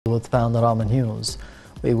with Panorama News.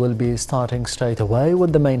 We will be starting straight away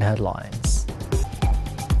with the main headlines.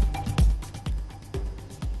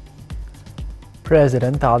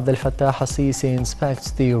 President Abdel Fattah al-Sisi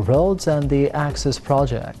inspects the roads and the access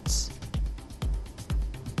projects.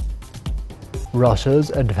 Russia's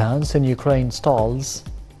advance in Ukraine stalls.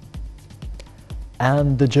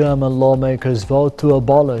 And the German lawmakers vote to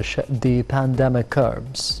abolish the pandemic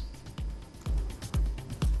curbs.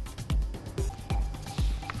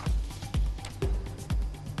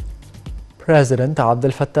 President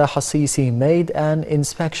Abdel Fattah al-Sisi made an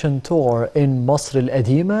inspection tour in Masr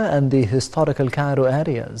al-Adima and the historical Cairo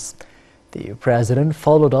areas. The president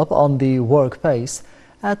followed up on the work pace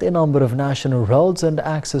at a number of national roads and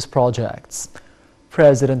access projects.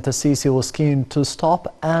 President al-Sisi was keen to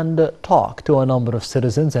stop and talk to a number of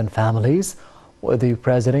citizens and families, where the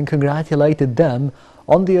president congratulated them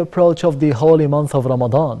on the approach of the holy month of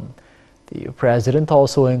Ramadan. The president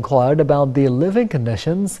also inquired about the living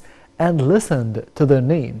conditions and listened to their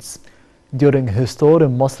needs. During his tour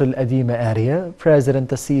in Masr al-Adima area,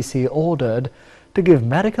 President al-Sisi ordered to give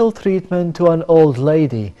medical treatment to an old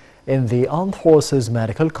lady in the Armed Forces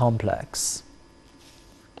Medical Complex.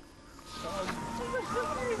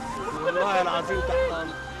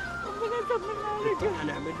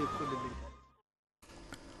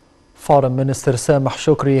 Foreign Minister Sameh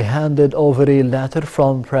Shukri handed over a letter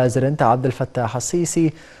from President Abdel Fattah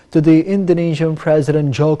al-Sisi to the Indonesian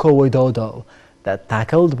President Joko Widodo that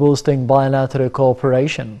tackled boosting bilateral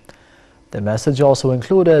cooperation. The message also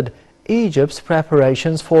included Egypt's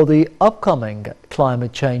preparations for the upcoming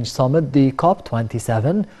climate change summit, the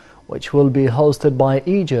COP27, which will be hosted by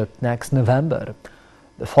Egypt next November.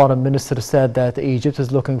 The foreign minister said that Egypt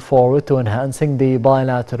is looking forward to enhancing the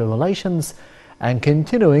bilateral relations and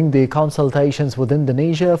continuing the consultations with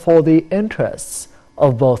Indonesia for the interests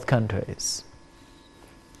of both countries.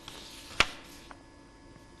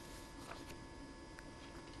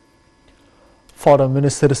 Foreign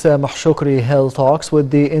Minister Sameh Shukri held talks with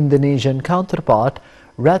the Indonesian counterpart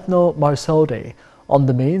Retno Marsudi on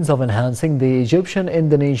the means of enhancing the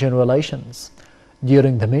Egyptian-Indonesian relations.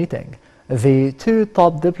 During the meeting, the two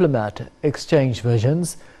top diplomats exchanged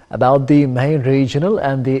visions about the main regional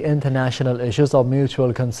and the international issues of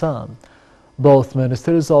mutual concern. Both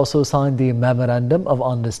ministers also signed the Memorandum of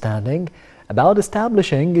Understanding about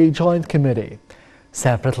establishing a joint committee.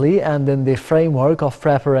 Separately, and in the framework of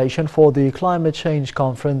preparation for the climate change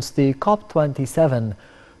conference, the COP27,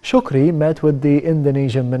 Shukri met with the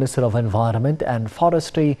Indonesian Minister of Environment and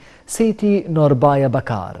Forestry, Siti Nurbaya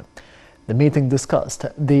Bakar. The meeting discussed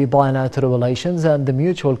the bilateral relations and the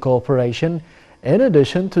mutual cooperation, in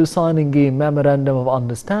addition to signing a Memorandum of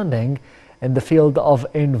Understanding in the field of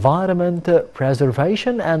environment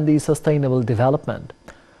preservation and the sustainable development.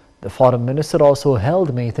 The foreign minister also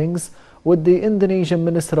held meetings with the Indonesian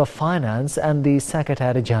Minister of Finance and the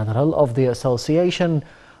Secretary General of the Association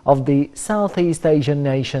of the Southeast Asian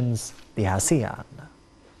Nations, the ASEAN.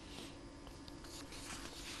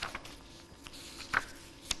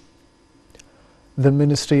 The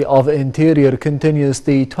Ministry of Interior continues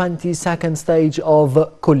the 22nd stage of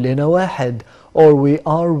Kullina Wahed, or We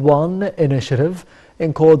Are One initiative,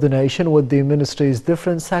 in coordination with the ministry's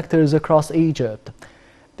different sectors across Egypt.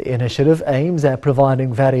 The initiative aims at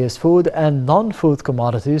providing various food and non-food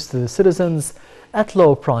commodities to the citizens at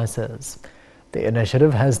low prices. The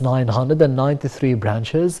initiative has 993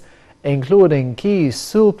 branches, including key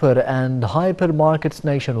super and hypermarkets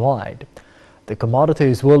nationwide. The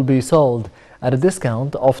commodities will be sold at a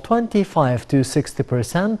discount of 25 to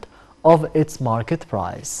 60% of its market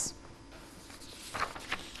price.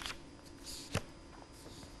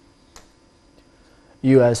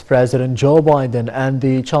 U.S. President Joe Biden and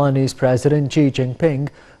the Chinese President Xi Jinping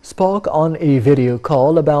spoke on a video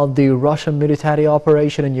call about the Russian military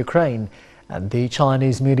operation in Ukraine, and the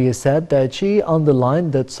Chinese media said that Xi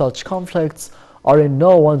underlined that such conflicts are in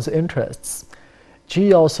no one's interests.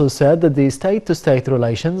 Xi also said that the state-to-state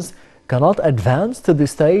relations cannot advance to the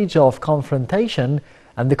stage of confrontation,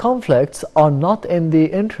 and the conflicts are not in the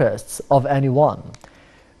interests of anyone.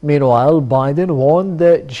 Meanwhile, Biden warned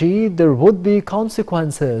that Xi there would be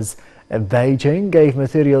consequences if Beijing gave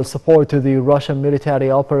material support to the Russian military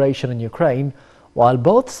operation in Ukraine, while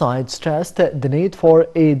both sides stressed the need for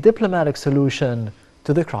a diplomatic solution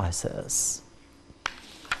to the crisis.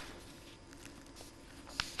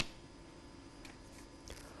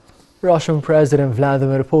 Russian President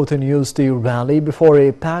Vladimir Putin used the rally before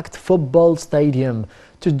a packed football stadium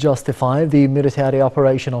to justify the military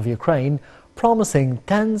operation of Ukraine, promising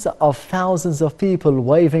tens of thousands of people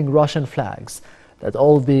waving Russian flags that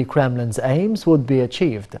all the Kremlin's aims would be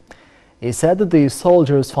achieved. He said that the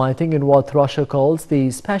soldiers fighting in what Russia calls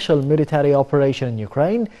the special military operation in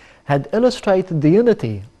Ukraine had illustrated the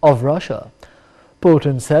unity of Russia.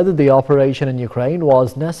 Putin said that the operation in Ukraine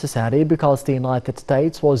was necessary because the United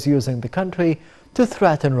States was using the country to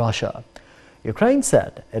threaten Russia. Ukraine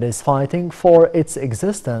said it is fighting for its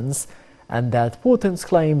existence and that Putin's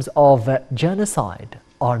claims of genocide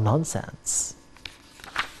are nonsense.